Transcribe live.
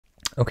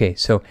Okay,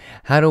 so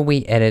how do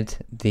we edit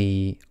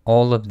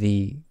all of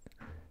the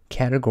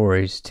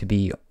categories to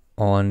be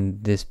on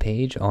this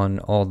page, on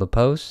all the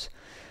posts?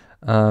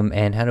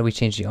 And how do we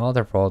change the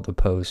author for all the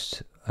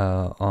posts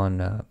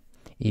on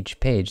each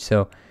page?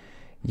 So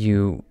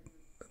you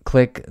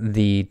click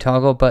the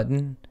toggle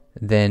button,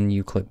 then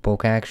you click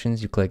bulk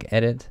actions, you click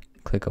edit,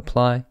 click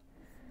apply.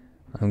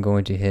 I'm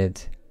going to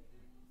hit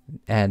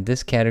add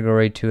this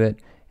category to it,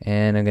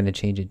 and I'm going to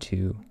change it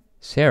to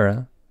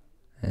Sarah,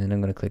 and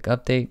I'm going to click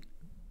update,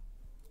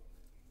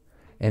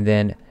 and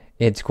then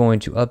it's going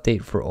to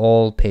update for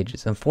all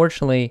pages.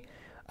 Unfortunately,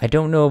 I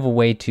don't know of a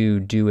way to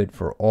do it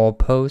for all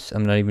posts.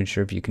 I'm not even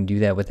sure if you can do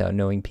that without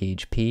knowing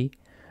PHP,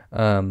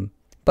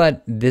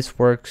 but this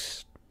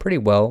works pretty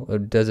well.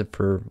 It does it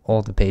for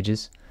all the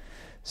pages.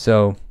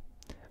 So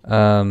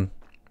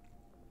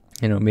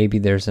maybe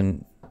there's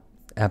an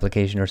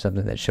application or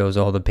something that shows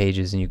all the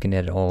pages and you can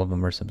edit all of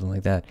them or something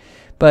like that.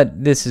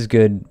 But this is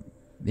good,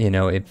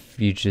 if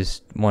you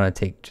just want to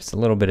take just a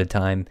little bit of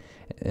time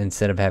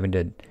instead of having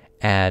to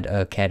add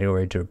a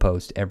category to a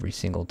post every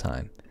single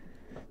time.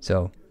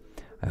 So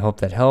I hope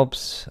that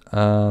helps.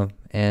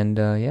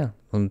 Yeah,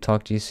 we'll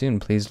talk to you soon.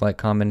 Please like,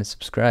 comment, and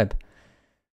subscribe.